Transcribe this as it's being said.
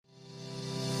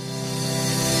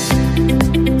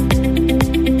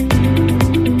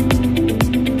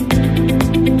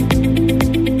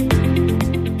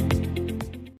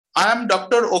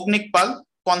Agnik,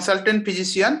 consultant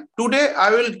physician. Today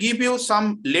I will give you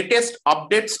some latest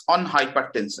updates on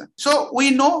hypertension. So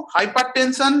we know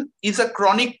hypertension is a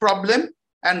chronic problem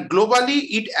and globally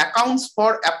it accounts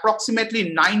for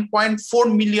approximately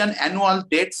 9.4 million annual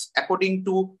deaths according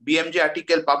to BMJ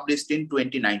article published in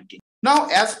 2019. Now,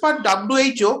 as per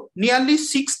WHO, nearly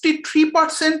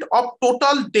 63% of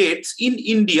total deaths in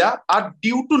India are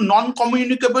due to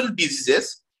non-communicable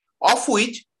diseases, of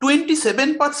which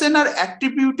 27% are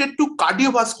attributed to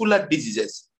cardiovascular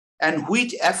diseases and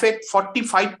which affect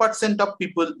 45% of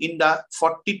people in the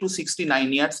 40 to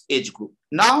 69 years age group.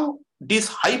 Now, this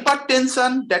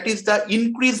hypertension, that is the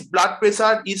increased blood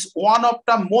pressure, is one of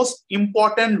the most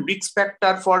important risk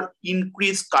factor for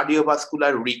increased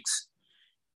cardiovascular risks.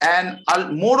 And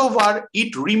moreover,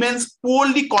 it remains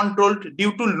poorly controlled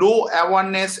due to low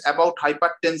awareness about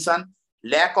hypertension,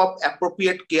 lack of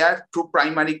appropriate care through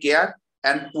primary care,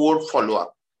 and poor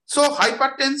follow-up. So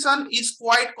hypertension is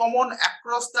quite common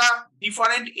across the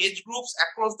different age groups,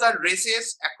 across the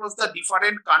races, across the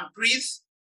different countries.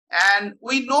 And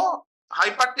we know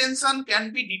hypertension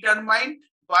can be determined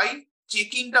by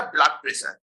checking the blood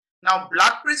pressure. Now,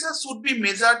 blood pressure should be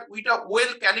measured with a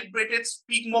well-calibrated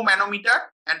sphygmomanometer,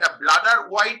 and the bladder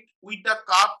weight with the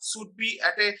cuff should be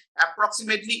at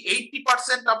approximately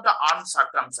 80% of the arm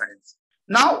circumference.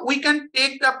 Now, we can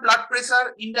take the blood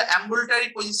pressure in the ambulatory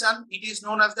position. It is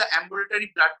known as the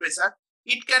ambulatory blood pressure.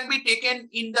 It can be taken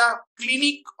in the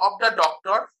clinic of the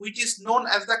doctor, which is known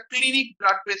as the clinic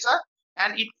blood pressure,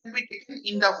 and it can be taken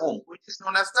in the home, which is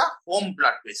known as the home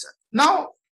blood pressure. Now,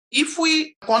 if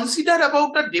we consider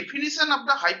about the definition of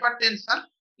the hypertension,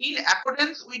 in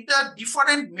accordance with the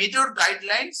different major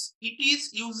guidelines, it is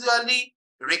usually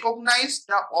recognized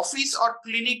the office or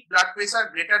clinic blood pressure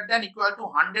greater than equal to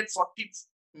 140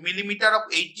 millimeter of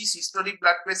Hg systolic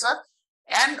blood pressure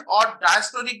and or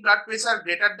diastolic blood pressure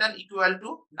greater than equal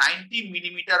to 90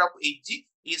 millimeter of Hg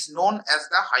is known as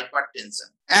the hypertension.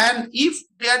 And if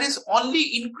there is only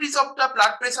increase of the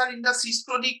blood pressure in the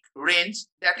systolic range,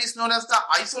 that is known as the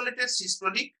isolated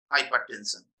systolic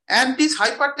hypertension. And this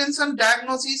hypertension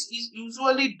diagnosis is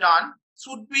usually done,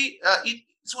 it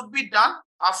should be done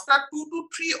after 2 to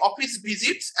 3 office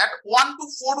visits at 1 to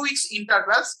 4 weeks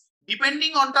intervals,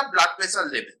 depending on the blood pressure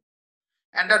level.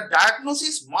 And the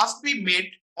diagnosis must be made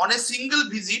on a single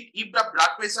visit if the blood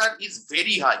pressure is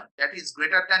very high, that is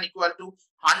greater than equal to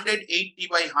 180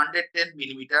 by 110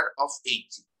 millimeter of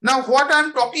Hg. Now, what I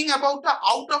am talking about the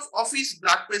out-of-office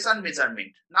blood pressure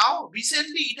measurement. Now,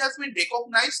 recently it has been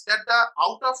recognized that the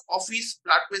out-of-office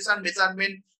blood pressure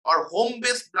measurement or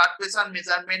home-based blood pressure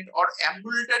measurement or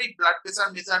ambulatory blood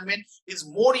pressure measurement is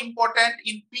more important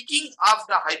in picking up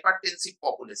the hypertensive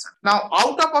population. Now,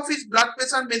 out-of-office blood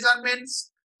pressure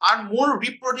measurements are more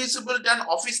reproducible than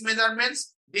office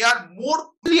measurements. They are more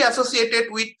closely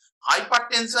associated with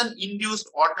hypertension-induced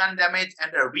organ damage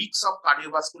and the risks of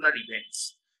cardiovascular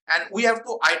events. And we have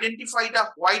to identify the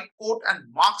white coat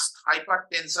and masked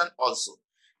hypertension also.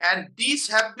 And these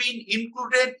have been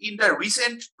included in the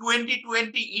recent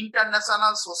 2020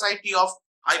 International Society of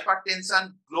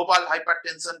Hypertension Global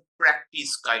Hypertension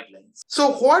Practice Guidelines.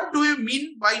 So what do we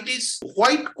mean by this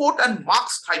white coat and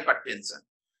masked hypertension?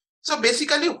 So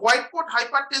basically, white coat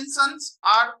hypertensions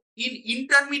are in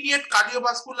intermediate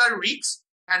cardiovascular risks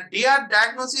and their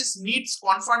diagnosis needs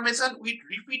confirmation with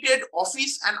repeated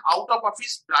office and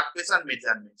out-of-office blood pressure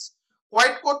measurements.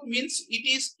 White coat means it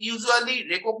is usually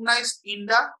recognized in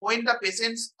when the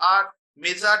patients are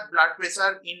measured blood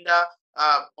pressure in the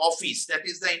office, that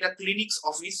is in the clinic's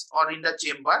office or in the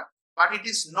chamber, but it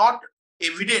is not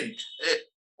evident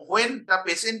when the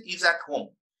patient is at home.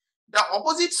 The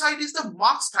opposite side is the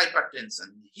masked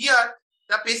hypertension. Here,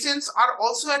 the patients are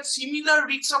also at similar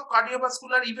risks of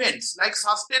cardiovascular events like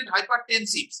sustained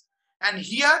hypertensives. And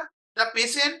here, the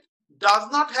patient does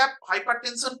not have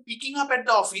hypertension picking up at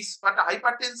the office, but the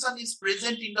hypertension is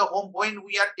present in the home when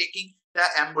we are taking the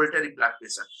ambulatory blood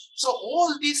pressure. So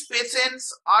all these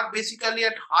patients are basically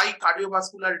at high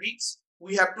cardiovascular risks.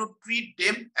 We have to treat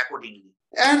them accordingly.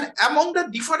 And among the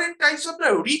different types of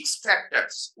the risk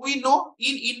factors, we know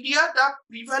in India, the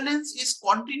prevalence is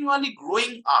continually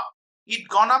growing up. It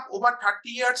gone up over 30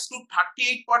 years to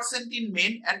 38% in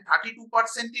men and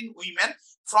 32% in women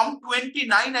from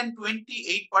 29 and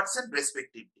 28%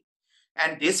 respectively.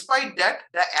 And despite that,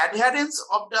 the adherence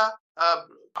of the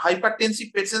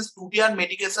hypertensive patients to their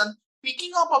medication,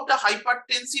 picking up of the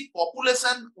hypertensive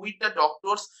population with the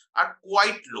doctors are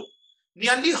quite low.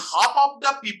 Nearly half of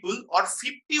the people or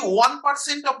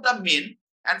 51% of the men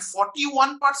and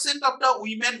 41% of the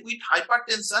women with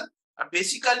hypertension are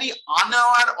basically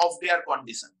unaware of their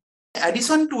condition. In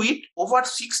addition to it, over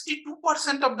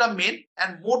 62% of the men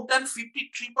and more than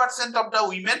 53% of the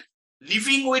women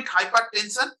living with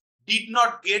hypertension did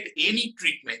not get any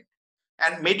treatment,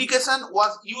 and medication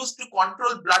was used to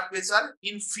control blood pressure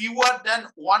in fewer than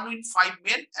 1 in 5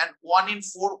 men and 1 in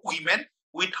 4 women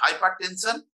with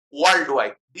hypertension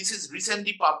worldwide. This is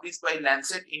recently published by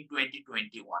Lancet in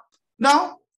 2021.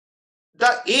 Now, the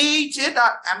AHA,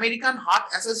 the American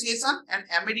Heart Association and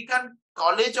American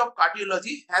College of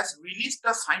Cardiology, has released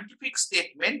a scientific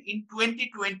statement in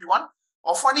 2021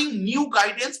 offering new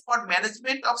guidance for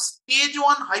management of stage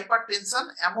 1 hypertension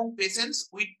among patients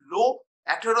with low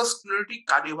atherosclerotic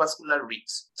cardiovascular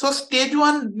risk. So stage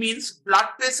 1 means blood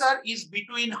pressure is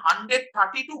between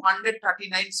 130 to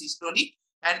 139 systolic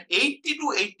and 80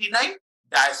 to 89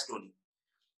 diastolic.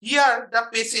 Here the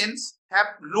patients have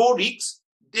low risk.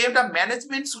 The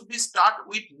management should be start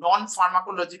with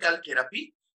non-pharmacological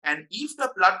therapy, and if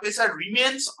the blood pressure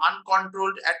remains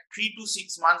uncontrolled at 3 to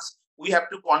 6 months, we have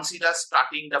to consider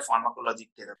starting the pharmacologic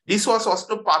therapy. This was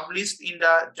also published in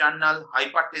the journal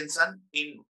Hypertension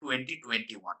in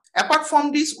 2021. Apart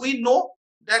from this, we know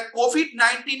that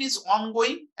COVID-19 is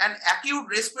ongoing, and acute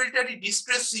respiratory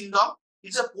distress syndrome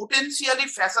is a potentially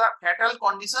fatal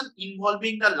condition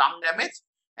involving the lung damage,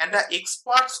 and the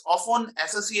experts often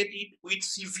associate it with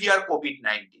severe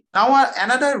COVID-19. Now,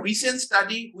 another recent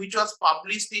study which was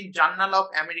published in Journal of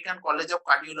American College of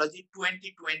Cardiology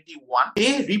 2021,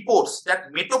 they reports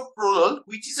that metoprolol,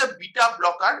 which is a beta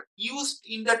blocker used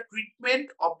in the treatment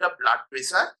of the blood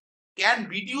pressure, can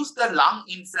reduce the lung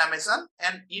inflammation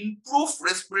and improve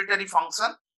respiratory function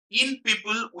in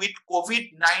people with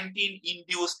COVID-19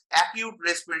 induced acute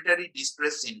respiratory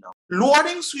distress syndrome.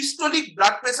 Lowering systolic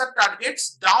blood pressure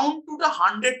targets down to the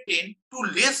 110 to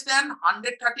less than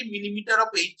 130 mm of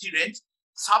Hg range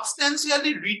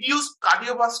substantially reduced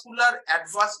cardiovascular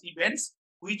adverse events,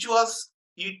 which was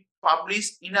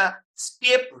published in a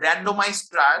step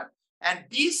randomized trial. And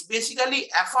this basically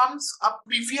affirms a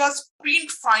previous SPRINT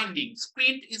findings.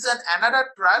 SPRINT is another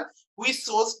trial which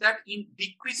shows that in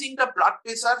decreasing the blood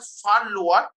pressure far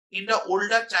lower in the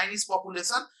older Chinese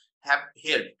population have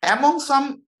helped. Among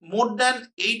some more than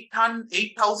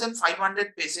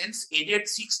 8,500 patients aged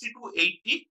 60 to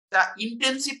 80, the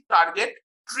intensive target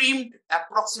trimmed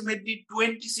approximately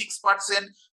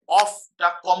 26% of the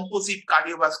composite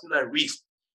cardiovascular risk.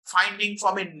 Finding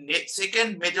from a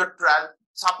second major trial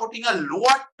supporting a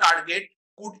lower target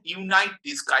could unite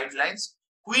these guidelines,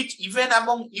 which even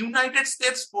among United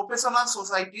States professional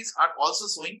societies are also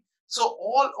showing. So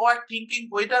all are thinking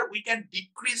whether we can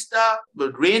decrease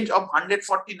the range of 140-90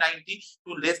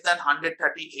 to less than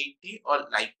 130-80 or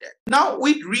like that. Now,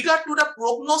 with regard to the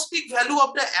prognostic value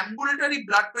of the ambulatory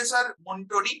blood pressure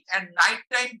monitoring and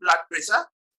nighttime blood pressure,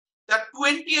 the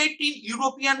 2018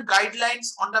 European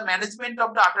guidelines on the management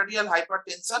of the arterial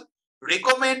hypertension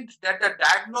recommend that the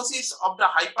diagnosis of the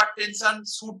hypertension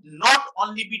should not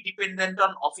only be dependent on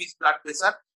office blood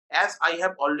pressure, as I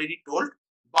have already told,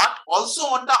 but also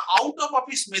on the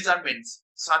out-of-office measurements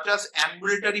such as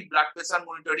ambulatory blood pressure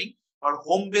monitoring or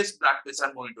home-based blood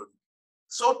pressure monitoring.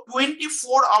 So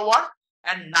 24-hour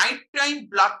and nighttime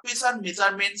blood pressure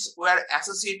measurements were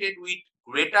associated with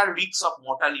greater risks of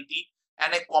mortality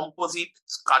and a composite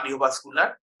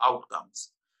cardiovascular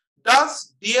outcomes.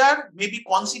 Thus, there may be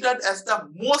considered as the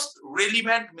most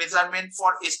relevant measurement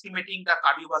for estimating the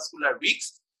cardiovascular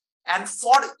risk. And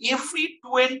for every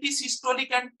 20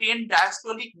 systolic and 10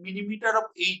 diastolic millimeter of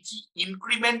Hg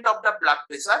increment of the blood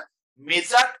pressure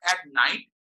measured at night,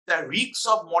 the risk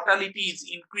of mortality is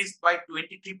increased by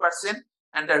 23%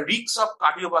 and the risk of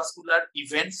cardiovascular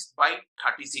events by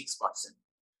 36%.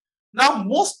 Now,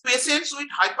 most patients with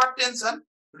hypertension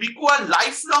require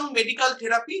lifelong medical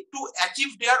therapy to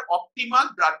achieve their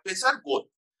optimal blood pressure goal.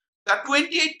 The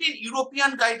 2018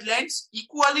 European guidelines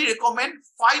equally recommend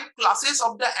 5 classes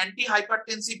of the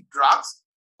antihypertensive drugs.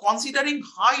 Considering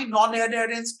high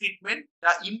non-adherence treatment,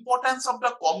 the importance of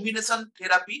the combination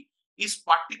therapy is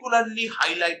particularly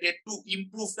highlighted to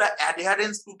improve the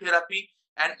adherence to therapy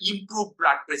and improve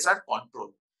blood pressure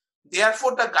control.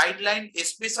 Therefore, the guideline,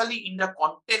 especially in the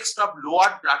context of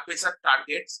lower blood pressure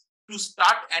targets, to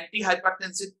start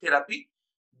antihypertensive therapy,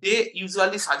 they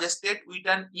usually suggested with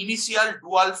an initial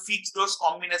dual fixed dose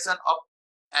combination of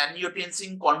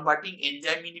angiotensin converting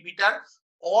enzyme inhibitor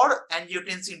or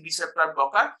angiotensin receptor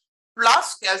blocker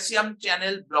plus calcium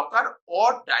channel blocker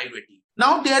or diuretic.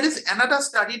 Now there is another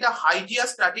study, the HYGEA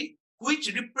study,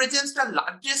 which represents the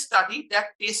largest study that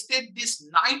tested this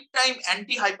nighttime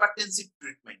antihypertensive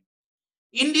treatment.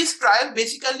 In this trial,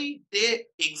 basically they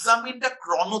examined the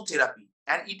chronotherapy,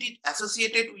 and it is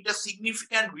associated with a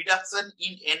significant reduction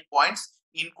in endpoints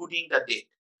including the death.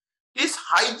 This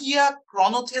Hygia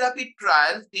chronotherapy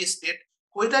trial tested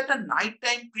whether the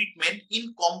nighttime treatment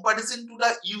in comparison to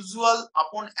the usual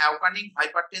upon awakening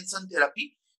hypertension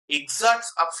therapy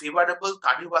exerts a favorable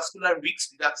cardiovascular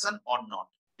risk reduction or not.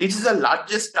 This is the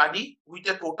largest study with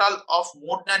a total of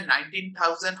more than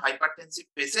 19,000 hypertensive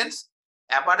patients,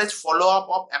 average follow-up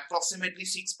of approximately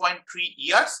 6.3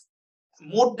 years.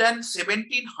 More than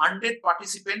 1,700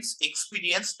 participants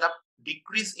experienced a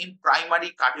decrease in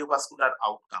primary cardiovascular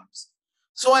outcomes.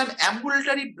 So an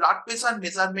ambulatory blood pressure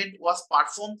measurement was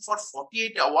performed for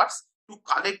 48 hours to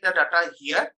collect the data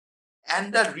here,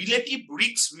 and the relative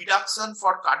risk reduction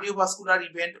for cardiovascular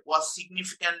event was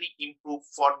significantly improved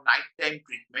for nighttime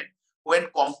treatment when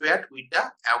compared with the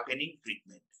awakening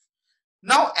treatment.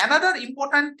 Now another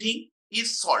important thing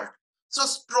is salt. So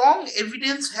strong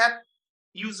evidence have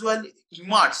usually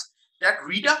emerged that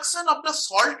reduction of the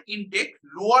salt intake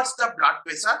lowers the blood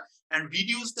pressure and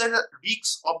reduces the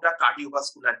risk of the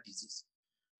cardiovascular disease.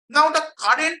 Now, the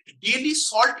current daily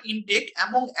salt intake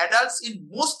among adults in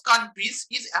most countries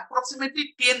is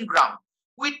approximately 10 grams,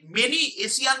 with many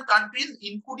Asian countries,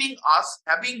 including us,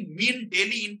 having mean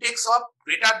daily intakes of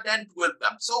greater than 12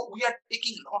 grams. So, we are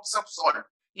taking lots of salt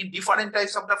in different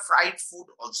types of the fried food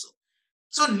also.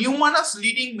 So, numerous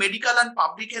leading medical and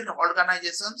public health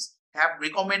organizations have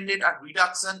recommended a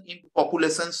reduction in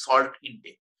population salt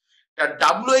intake. The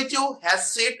WHO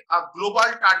has set a global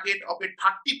target of a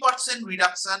 30%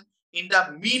 reduction in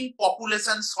the mean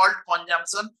population salt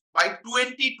consumption by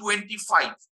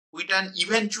 2025, with an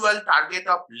eventual target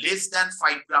of less than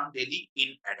 5 grams daily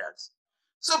in adults.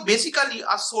 So basically,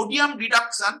 a sodium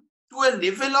reduction to a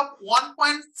level of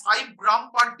 1.5 grams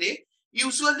per day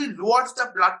usually lowers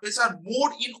the blood pressure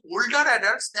more in older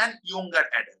adults than younger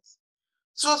adults.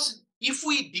 So if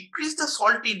we decrease the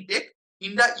salt intake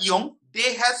in the young,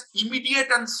 they has immediate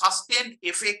and sustained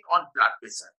effect on blood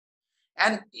pressure.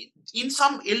 And in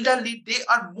some elderly, they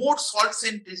are more salt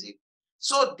sensitive.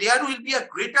 So there will be a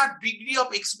greater degree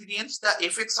of experience the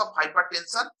effects of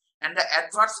hypertension and the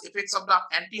adverse effects of the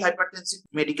antihypertensive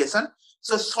medication.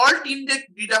 So salt intake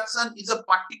reduction is a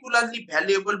particularly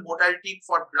valuable modality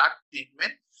for blood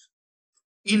treatment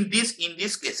in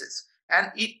these cases.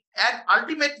 And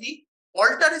ultimately,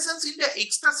 alterations in the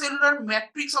extracellular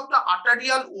matrix of the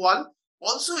arterial wall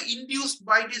also induced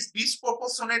by this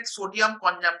disproportionate sodium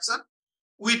consumption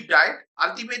with diet,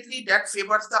 ultimately that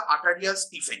favors the arterial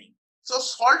stiffening. So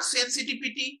salt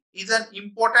sensitivity is an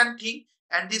important thing,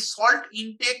 and the salt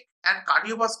intake and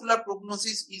cardiovascular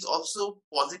prognosis is also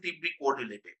positively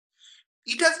correlated.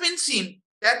 It has been seen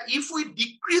that if we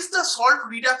decrease the salt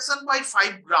reduction by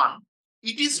 5 grams,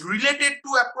 it is related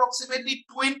to approximately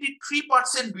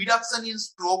 23% reduction in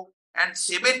stroke and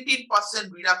 17%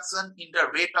 reduction in the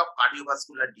rate of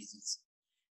cardiovascular disease.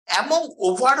 Among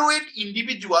overweight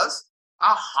individuals, a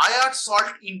higher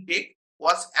salt intake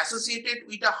was associated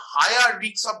with a higher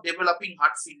risk of developing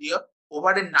heart failure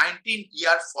over a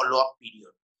 19-year follow-up period.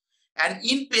 And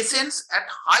in patients at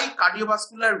high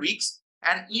cardiovascular risk,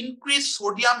 an increased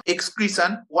sodium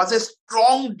excretion was a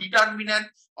strong determinant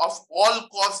of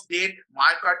all-cause death,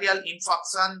 myocardial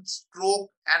infarction, stroke,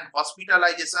 and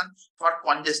hospitalization for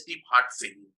congestive heart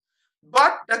failure.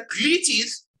 But the glitch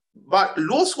is,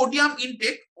 low sodium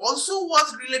intake also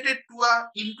was related to an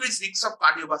increased risk of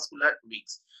cardiovascular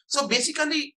risk. So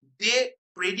basically, they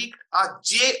predict a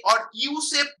J or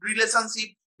U-shaped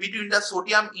relationship between the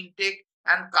sodium intake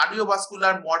and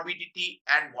cardiovascular morbidity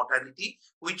and mortality,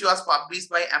 which was published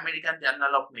by American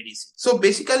Journal of Medicine. So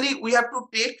basically, we have to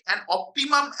take an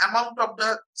optimum amount of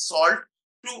the salt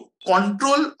to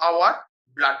control our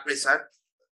blood pressure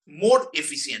more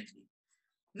efficiently.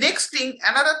 Next thing,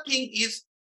 another thing is,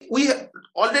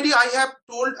 I have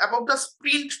told about the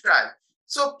SPRINT trial.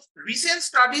 So recent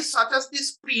studies such as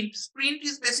this SPRINT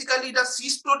is basically the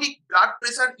systolic blood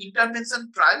pressure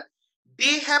intervention trial.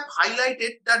 They have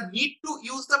highlighted the need to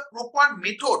use the proper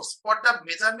methods for the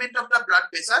measurement of the blood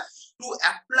pressure to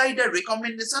apply the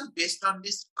recommendation based on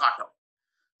this cutoff.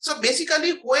 So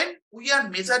basically, when we are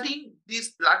measuring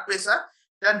this blood pressure,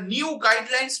 the new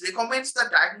guidelines recommends the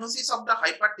diagnosis of the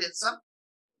hypertension,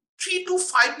 3 to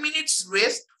 5 minutes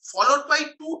rest followed by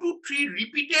 2 to 3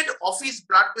 repeated office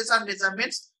blood pressure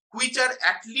measurements which are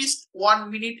at least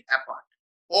 1 minute apart,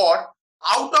 or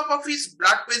out of office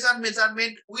blood pressure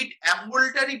measurement with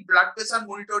ambulatory blood pressure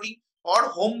monitoring or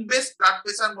home-based blood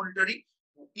pressure monitoring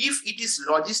if it is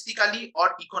logistically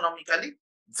or economically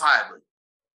viable.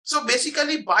 So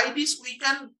basically, by this we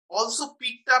can also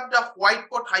pick up the white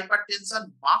coat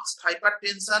hypertension, masked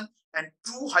hypertension, and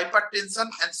true hypertension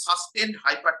and sustained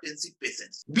hypertensive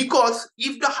patients. Because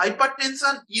if the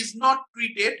hypertension is not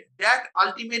treated, that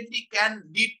ultimately can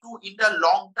lead to, in the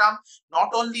long term, not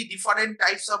only different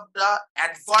types of the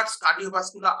adverse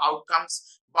cardiovascular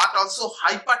outcomes, but also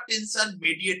hypertension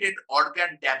mediated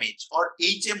organ damage, or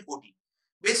HMOD.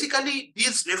 Basically,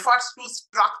 this refers to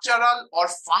structural or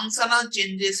functional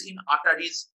changes in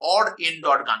arteries or end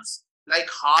organs like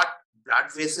heart, blood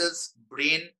vessels,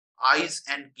 brain, eyes,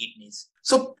 and kidneys.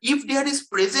 So if there is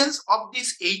presence of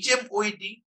this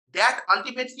HMOD, that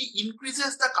ultimately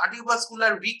increases the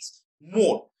cardiovascular risk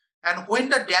more, and when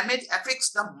the damage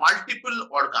affects the multiple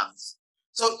organs.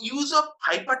 So use of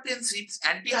hypertensives,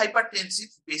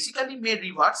 antihypertensives basically may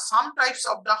reverse some types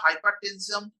of the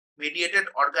hypertension mediated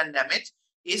organ damage,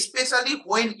 especially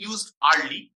when used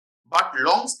early, but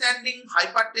long-standing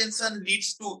hypertension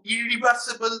leads to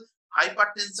irreversible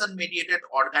hypertension mediated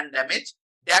organ damage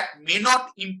that may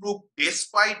not improve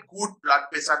despite good blood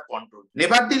pressure control.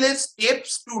 Nevertheless,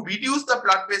 steps to reduce the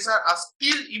blood pressure are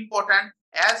still important,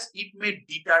 as it may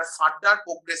deter further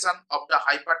progression of the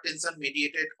hypertension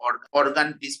mediated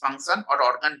organ dysfunction or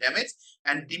organ damage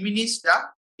and diminish the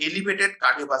elevated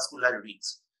cardiovascular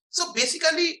risk. So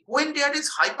basically, when there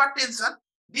is hypertension,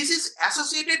 this is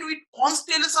associated with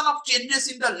constellation of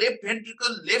changes in the left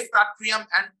ventricle, left atrium,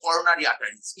 and coronary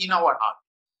arteries in our heart.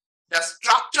 The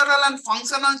structural and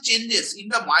functional changes in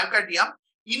the myocardium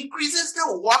increases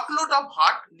the workload of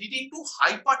heart, leading to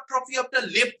hypertrophy of the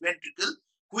left ventricle,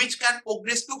 which can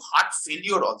progress to heart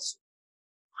failure also.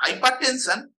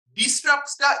 Hypertension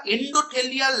disrupts the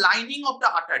endothelial lining of the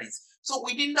arteries. So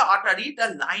within the artery,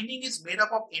 the lining is made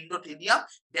up of endothelium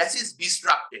that is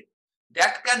disrupted.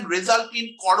 That can result in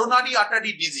coronary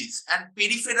artery disease and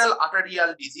peripheral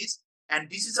arterial disease, and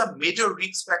this is a major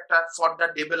risk factor for the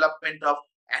development of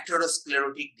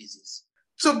atherosclerotic disease.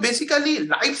 So basically,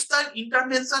 lifestyle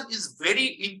intervention is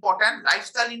very important.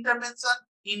 Lifestyle intervention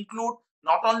include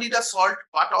not only the salt,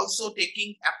 but also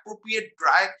taking appropriate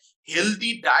diet,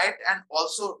 healthy diet, and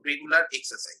also regular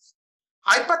exercise.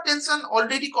 Hypertension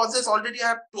already I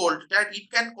have told that it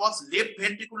can cause left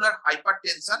ventricular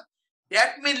hypertension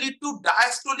that may lead to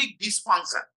diastolic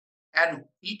dysfunction, and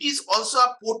it is also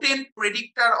a potent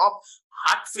predictor of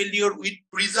heart failure with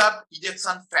preserved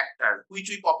ejection factor, which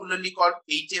we popularly call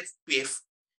HFpEF,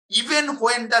 even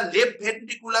when the left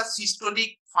ventricular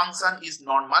systolic function is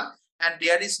normal and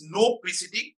there is no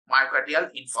preceding myocardial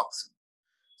infarction.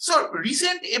 So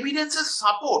recent evidences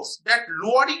supports that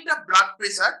lowering the blood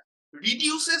pressure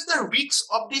reduces the risk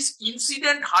of this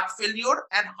incident heart failure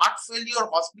and heart failure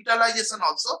hospitalization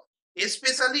also,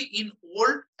 especially in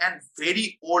old and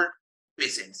very old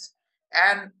patients.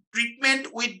 And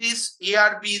treatment with these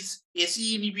ARBs, ACE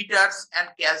inhibitors, and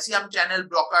calcium channel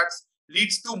blockers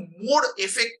leads to more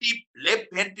effective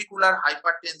left ventricular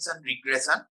hypertension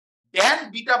regression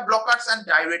than beta blockers and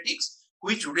diuretics,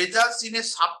 which results in a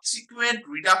subsequent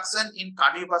reduction in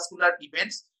cardiovascular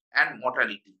events and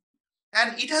mortality.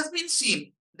 And it has been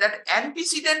seen that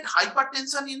antecedent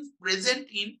hypertension is present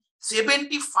in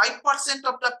 75%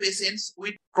 of the patients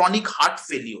with chronic heart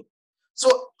failure.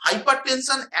 So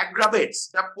hypertension aggravates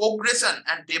the progression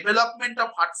and development of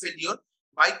heart failure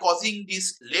by causing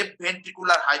this left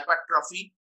ventricular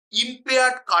hypertrophy,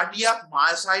 impaired cardiac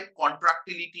myocyte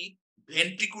contractility,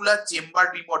 ventricular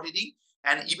chamber remodeling,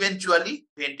 and eventually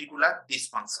ventricular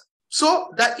dysfunction.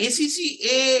 So the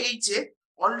ACC-AAHA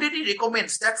already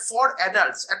recommends that for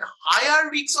adults at higher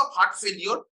risks of heart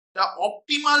failure, the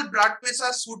optimal blood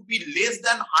pressure should be less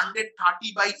than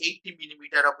 130 by 80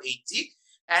 millimeter of Hg.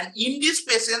 And in these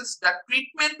patients, the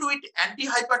treatment with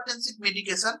antihypertensive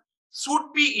medication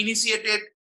should be initiated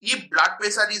if blood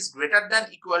pressure is greater than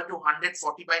equal to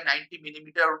 140 by 90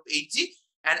 millimeter of Hg,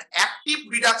 and active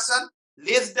reduction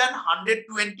less than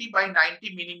 120 by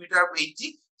 90 millimeter of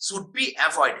Hg should be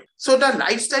avoided. So the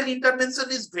lifestyle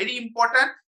intervention is very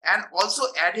important, and also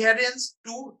adherence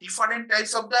to different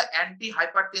types of the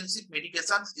antihypertensive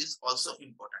medications is also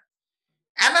important.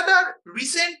 Another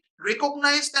recent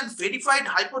recognized and verified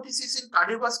hypothesis in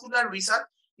cardiovascular research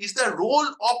is the role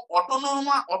of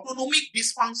autonomic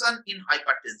dysfunction in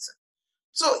hypertension.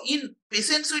 So in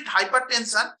patients with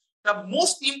hypertension, the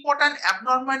most important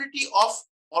abnormality of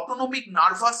autonomic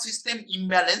nervous system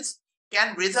imbalance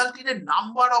can result in a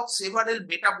number of several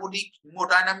metabolic,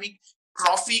 hemodynamic,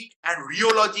 trophic, and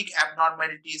rheologic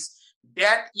abnormalities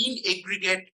that in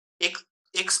aggregate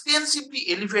extensively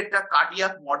elevate the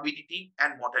cardiac morbidity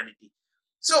and mortality.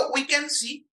 So we can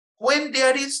see when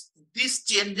there is these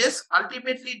changes,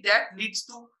 ultimately that leads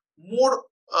to more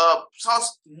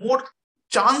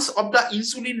chance of the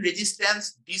insulin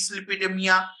resistance,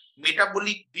 dyslipidemia,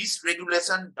 metabolic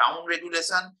dysregulation,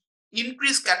 downregulation,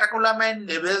 increased catecholamine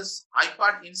levels,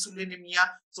 hyperinsulinemia,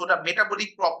 so the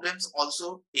metabolic problems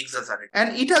also exaggerate.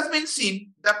 And it has been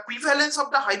seen the prevalence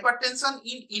of the hypertension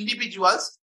in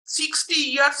individuals 60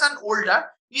 years and older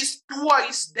is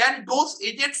twice than those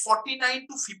aged 49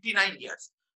 to 59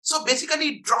 years. So basically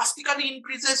it drastically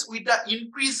increases with the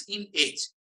increase in age.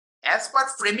 As per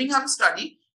Framingham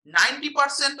study,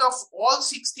 90% of all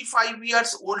 65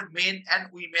 years old men and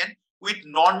women with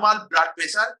normal blood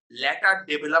pressure later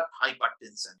develop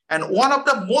hypertension. And one of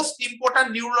the most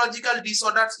important neurological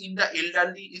disorders in the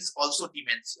elderly is also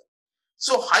dementia.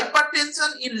 So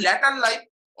hypertension in later life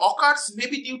occurs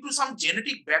maybe due to some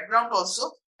genetic background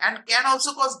also, and can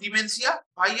also cause dementia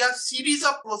by a series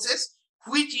of processes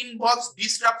which involves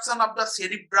disruption of the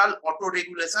cerebral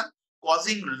autoregulation,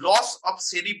 causing loss of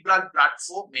cerebral blood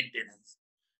flow maintenance.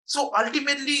 So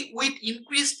ultimately, with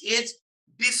increased age,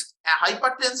 this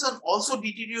hypertension also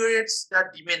deteriorates the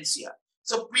dementia.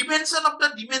 So prevention of the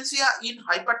dementia in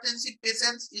hypertensive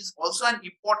patients is also an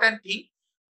important thing.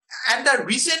 And the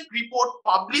recent report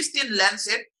published in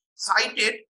Lancet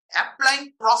cited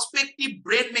applying prospective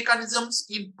brain mechanisms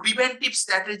in preventive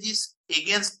strategies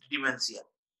against dementia.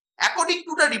 According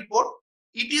to the report,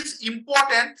 it is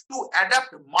important to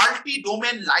adapt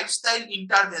multi-domain lifestyle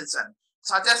intervention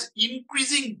such as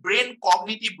increasing brain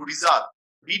cognitive reserve,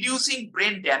 reducing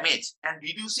brain damage, and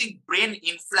reducing brain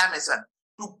inflammation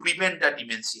to prevent the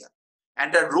dementia.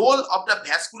 And the role of the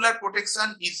vascular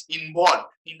protection is involved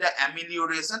in the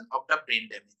amelioration of the brain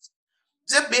damage.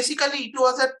 So basically, it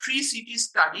was a 3-city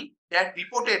study that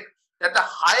reported that the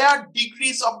higher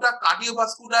degrees of the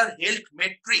cardiovascular health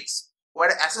metrics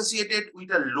were associated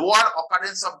with a lower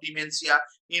occurrence of dementia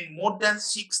in more than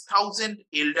 6,000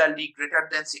 elderly greater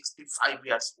than 65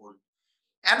 years old.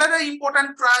 Another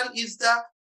important trial is the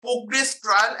PROGRESS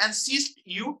trial and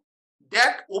CIST-U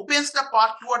that opens the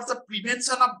path towards the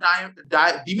prevention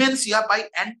of dementia by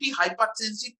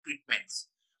antihypertensive treatments.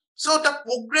 So the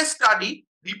PROGRESS study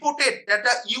reported that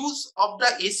the use of the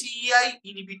ACEI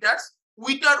inhibitors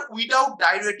with or without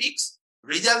diuretics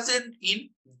resulted in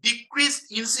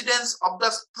decreased incidence of the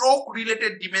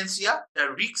stroke-related dementia, the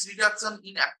risk reduction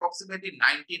in approximately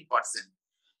 19%.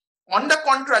 On the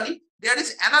contrary, there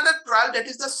is another trial, that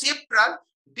is the SAFE trial.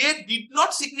 They did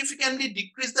not significantly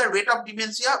decrease the rate of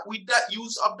dementia with the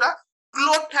use of the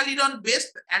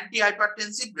clothalidone-based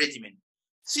antihypertensive regimen.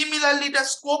 Similarly, the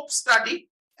SCOPE study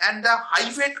and the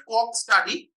HIVET-COG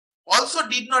study also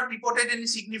did not report any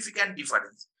significant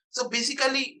difference. So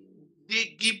basically,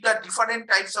 they give the different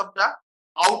types of the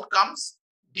outcomes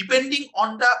depending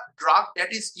on the drug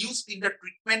that is used in the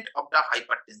treatment of the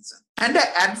hypertension. And the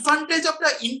advantage of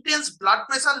the intense blood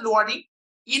pressure lowering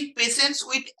in patients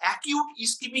with acute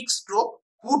ischemic stroke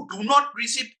who do not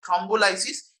receive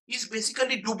thrombolysis is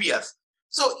basically dubious.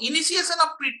 So initiation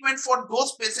of treatment for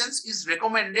those patients is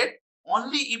recommended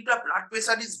only if the blood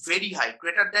pressure is very high,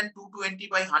 greater than 220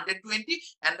 by 120,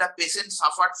 and the patient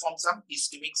suffered from some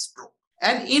ischemic stroke.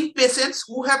 And in patients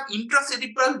who have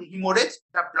intracerebral hemorrhage,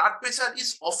 the blood pressure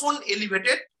is often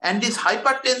elevated, and this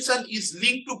hypertension is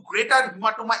linked to greater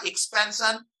hematoma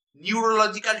expansion,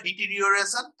 neurological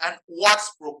deterioration, and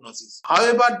worse prognosis.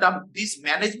 However, this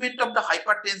management of the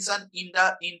hypertension in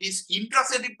this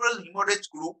intracerebral hemorrhage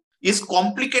group is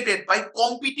complicated by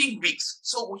competing risks.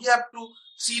 So we have to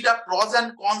see the pros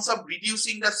and cons of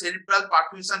reducing the cerebral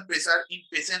perfusion pressure in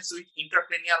patients with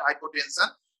intracranial hypotension,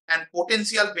 and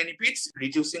potential benefits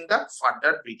reducing the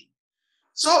further bleeding.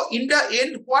 So in the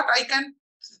end, what I can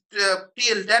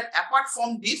tell that apart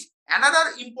from this,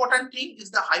 another important thing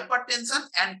is the hypertension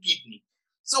and kidney.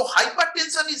 So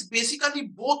hypertension is basically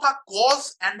both a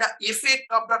cause and the effect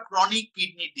of the chronic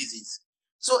kidney disease.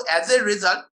 So as a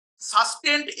result,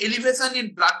 sustained elevation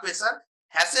in blood pressure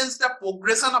hastens the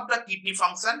progression of the kidney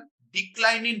function,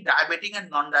 decline in diabetic and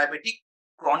non-diabetic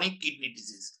chronic kidney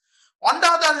disease. On the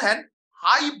other hand,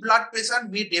 high blood pressure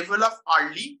may develop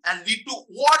early and lead to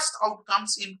worse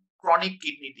outcomes in chronic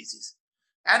kidney disease.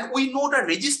 And we know the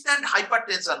resistant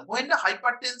hypertension, when the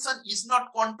hypertension is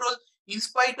not controlled in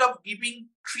spite of giving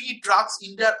 3 drugs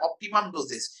in their optimum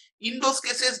doses. In those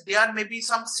cases, there may be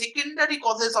some secondary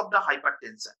causes of the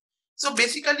hypertension. So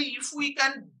basically, if we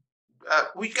can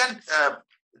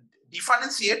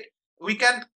differentiate, we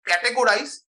can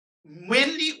categorize.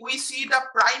 Mainly, we see the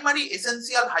primary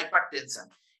essential hypertension.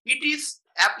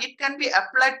 It can be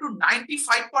applied to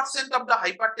 95% of the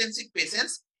hypertensive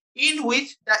patients, in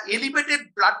which the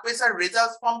elevated blood pressure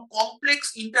results from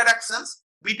complex interactions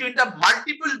between the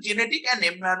multiple genetic and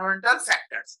environmental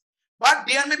factors. But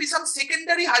there may be some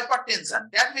secondary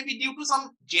hypertension that may be due to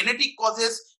some genetic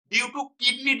causes, due to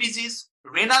kidney disease,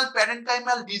 Renal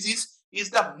parenchymal disease is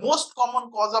the most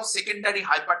common cause of secondary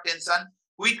hypertension,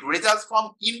 which results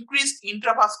from increased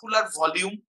intravascular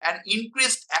volume and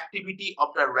increased activity of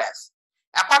the RAS.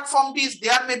 Apart from this,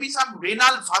 there may be some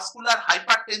renal vascular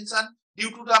hypertension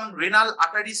due to some renal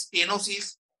artery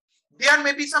stenosis. There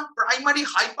may be some primary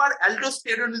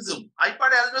hyperaldosteronism.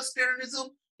 Hyperaldosteronism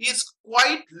is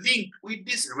quite linked with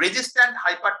this resistant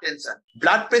hypertension.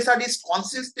 Blood pressure is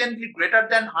consistently greater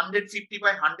than 150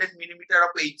 by 100 millimeter of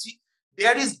Hg.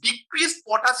 There is decreased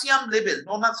potassium level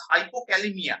known as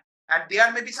hypokalemia, and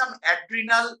there may be some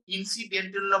adrenal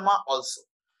incidentaloма also.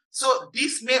 So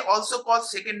this may also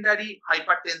cause secondary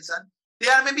hypertension.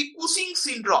 There may be Cushing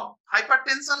syndrome.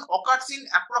 Hypertension occurs in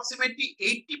approximately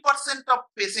 80% of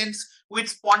patients with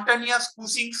spontaneous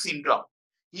Cushing syndrome.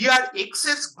 Here,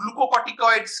 excess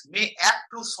glucocorticoids may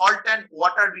act to salt and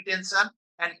water retention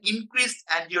and increased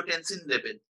angiotensin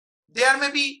level. There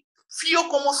may be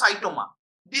pheochromocytoma.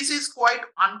 This is quite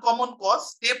uncommon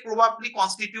cause. They probably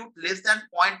constitute less than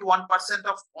 0.1%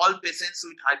 of all patients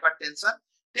with hypertension.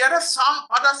 There are some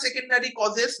other secondary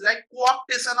causes like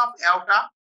coarctation of aorta,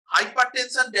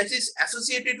 hypertension that is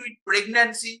associated with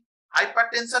pregnancy,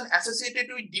 hypertension associated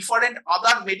with different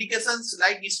other medications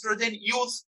like estrogen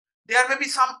use. There may be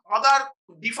some other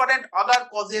different other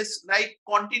causes like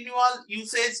continual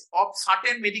usage of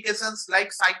certain medications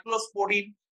like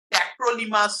cyclosporin,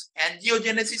 tacrolimus,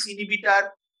 angiogenesis inhibitor,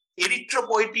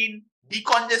 erythropoietin,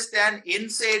 decongestant,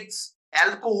 NSAIDs,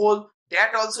 alcohol.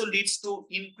 That also leads to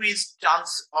increased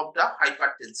chance of the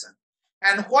hypertension.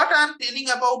 And what I am telling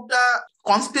about the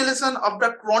constellation of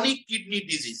the chronic kidney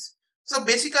disease. So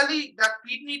basically, the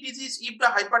kidney disease, if the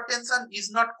hypertension is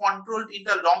not controlled in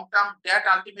the long term, that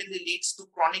ultimately leads to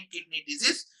chronic kidney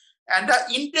disease. And the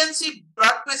intensive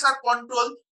blood pressure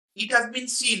control, it has been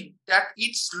seen that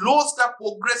it slows the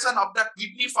progression of the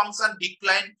kidney function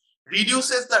decline,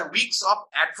 reduces the risks of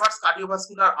adverse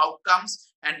cardiovascular outcomes,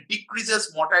 and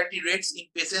decreases mortality rates in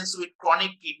patients with chronic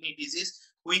kidney disease,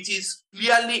 which is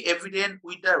clearly evident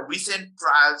with the recent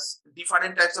trials,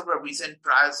 different types of recent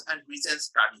trials and recent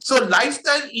studies. So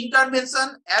lifestyle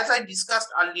intervention, as I discussed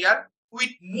earlier,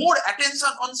 with more attention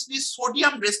on this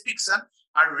sodium restriction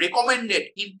are recommended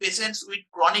in patients with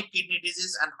chronic kidney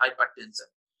disease and hypertension.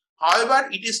 However,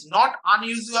 it is not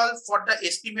unusual for the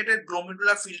estimated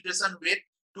glomerular filtration rate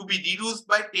to be reduced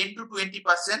by 10 to 20%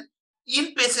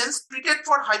 in patients treated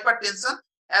for hypertension,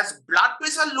 as blood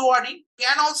pressure lowering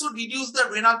can also reduce the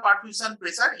renal perfusion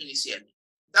pressure initially.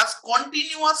 Thus,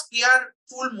 continuous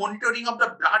careful monitoring of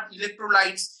the blood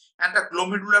electrolytes and the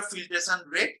glomerular filtration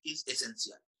rate is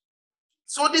essential.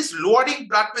 So this lowering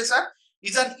blood pressure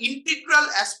is an integral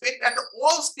aspect at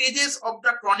all stages of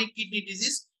the chronic kidney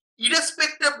disease,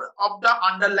 irrespective of the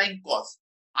underlying cause.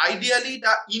 Ideally,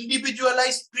 the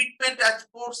individualized treatment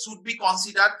approach should be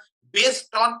considered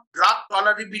based on drug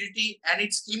tolerability and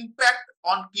its impact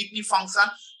on kidney function,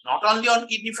 not only on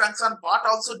kidney function, but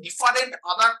also different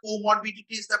other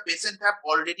comorbidities the patient have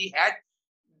already had.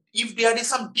 If there is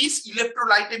some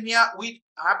dyselectrolytemia, we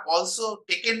have also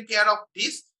taken care of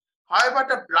this. However,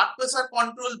 the blood pressure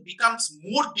control becomes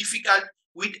more difficult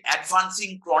with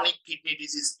advancing chronic kidney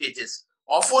disease stages,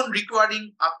 often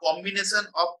requiring a combination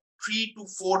of 3 to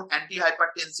 4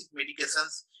 antihypertensive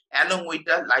medications along with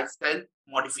the lifestyle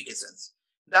modifications.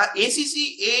 The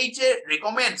ACC-AHA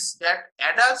recommends that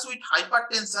adults with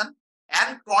hypertension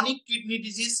and chronic kidney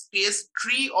disease stage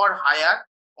 3 or higher,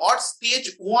 or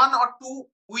stage 1 or 2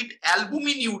 with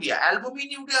albuminuria.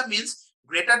 Albuminuria means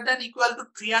greater than equal to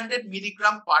 300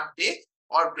 milligram per day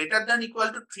or greater than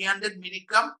equal to 300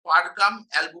 milligram per gram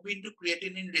albumin to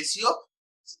creatinine ratio,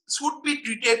 should be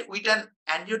treated with an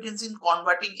angiotensin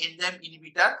converting enzyme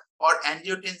inhibitor or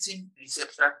angiotensin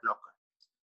receptor blocker.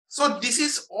 So this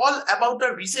is all about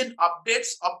the recent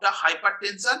updates of the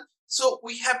hypertension. So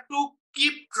we have to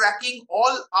keep tracking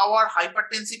all our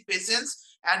hypertensive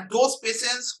patients, and those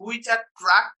patients which are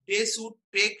tracked, they should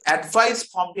take advice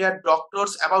from their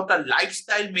doctors about the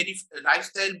lifestyle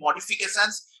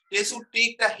modifications. They should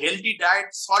take the healthy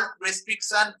diet, salt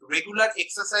restriction, regular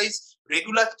exercise,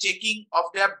 regular checking of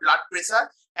their blood pressure.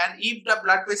 And if the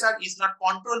blood pressure is not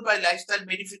controlled by lifestyle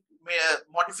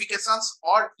modifications,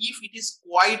 or if it is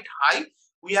quite high,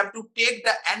 we have to take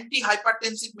the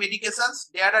antihypertensive medications.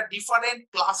 There are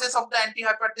different classes of the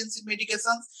antihypertensive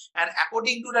medications, and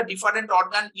according to the different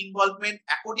organ involvement,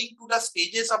 according to the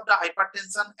stages of the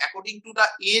hypertension, according to the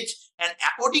age, and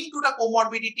according to the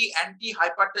comorbidity,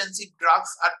 antihypertensive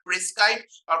drugs are prescribed,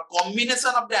 or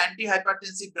combination of the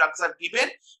antihypertensive drugs are given,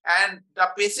 and the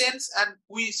patients, and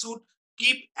we should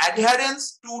keep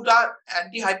adherence to the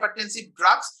antihypertensive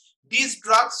drugs. These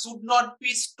drugs should not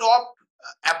be stopped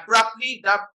abruptly,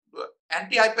 the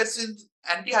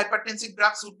antihypertensive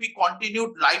drugs would be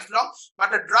continued lifelong,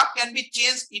 but a drug can be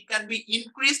changed, it can be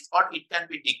increased or it can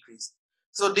be decreased.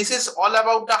 So this is all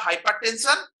about the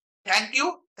hypertension. Thank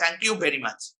you very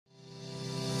much.